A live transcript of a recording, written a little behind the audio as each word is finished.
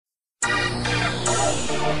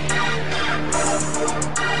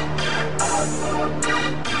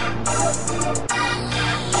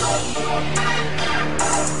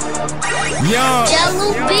Young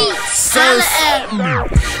Jello Beats, surf,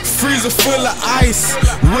 freezer full of ice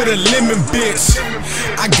with a lemon bitch.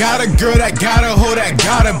 I got a girl that got a hoe that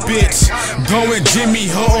got a bitch. Going Jimmy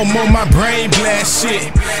Ho, I'm on my brain blast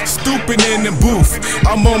shit. Stupid in the booth,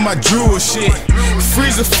 I'm on my drool shit.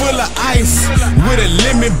 Freezer full of ice with a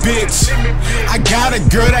lemon bitch. I got a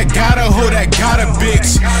girl that got a hoe that got a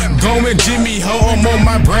bitch. Going Jimmy Ho, I'm on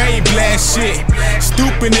my brain blast shit.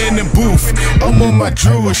 Stupid in the booth, I'm on my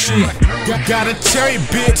drool shit. Got a cherry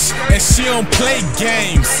bitch and she don't play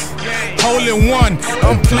games. Hole in one,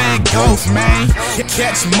 I'm playing golf, man.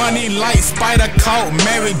 Catch money like Spider caught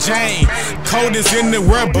Mary Jane. Coldest in the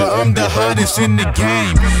world, but I'm the hottest in the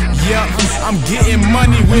game. Yup, I'm getting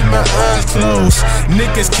money with my eyes closed.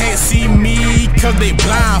 Niggas can't see me cause they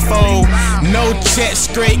blindfold. No check,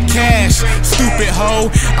 straight cash, stupid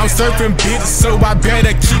hoe. I'm surfing bitch, so I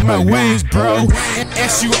better keep my waves, bro.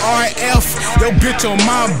 SURF, yo bitch on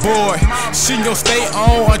my board. She gon' stay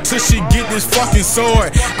on until she get this fucking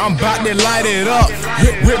sword. I'm about to light it up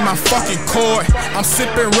with my fucking cord. I'm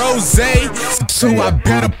sipping rosé, so I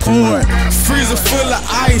better pour it. Freezer full of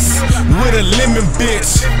ice with a lemon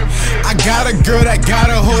bitch. I got a girl that got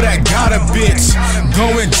a hoe that got a bitch.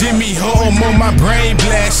 Going Jimmy Ho, I'm on my brain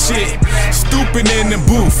blast shit. Stupid in the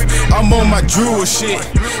booth, I'm on my drool shit.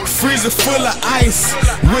 Freezer full of ice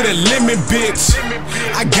with a lemon bitch.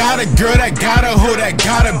 I got a girl that got a hoe that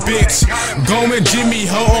got a bitch. Going Jimmy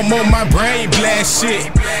Ho, I'm on my brain blast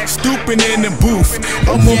shit. Stupid in the booth,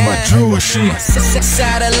 I'm on my drool shit.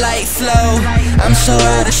 Satellite flow, I'm so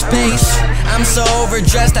out of space. I'm so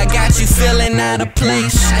overdressed, I got you feeling out of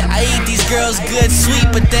place. I eat these girls good, sweet,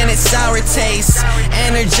 but then it's sour taste.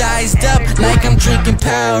 Energized up like I'm drinking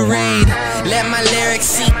Powerade. Let my lyrics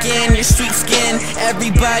seek in your street skin.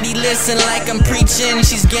 Everybody listen like I'm preaching.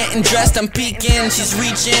 She's getting dressed, I'm peeking. She's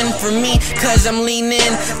reaching for me, cause I'm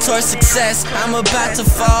leaning towards success. I'm about to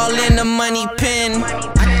fall in a money pin.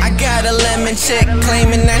 I got a lemon chick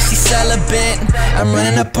claiming that she's celibate. I'm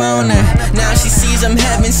running up on her, now she sees I'm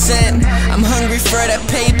heaven sent. I'm hungry for that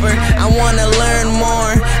paper, I wanna learn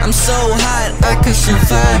more. I'm so hot, I could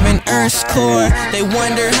survive in Earth's core. They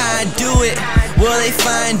wonder how I do it, will they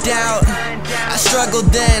find out? I struggled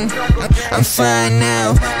then, I'm fine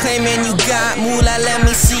now. Claiming you got moolah, let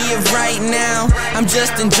me see it right now. I'm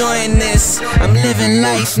just enjoying this, I'm living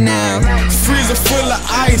life now. Freezer full of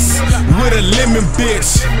ice with a lemon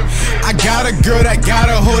bitch. I got a girl that got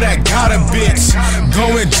a hoe that got a bitch.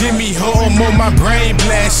 Going Jimmy Ho, I'm on my brain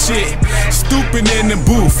blast shit. Stupid in the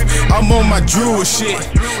booth, I'm on my drool shit.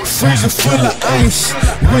 Freezer full of ice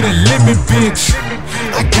with a lemon bitch.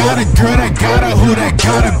 I got a girl that got a hoe that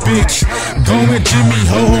got a bitch. Going Jimmy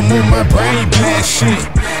Ho, I'm on my brain blast shit.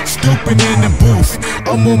 Stupid in the booth,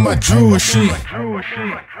 I'm on my drool shit.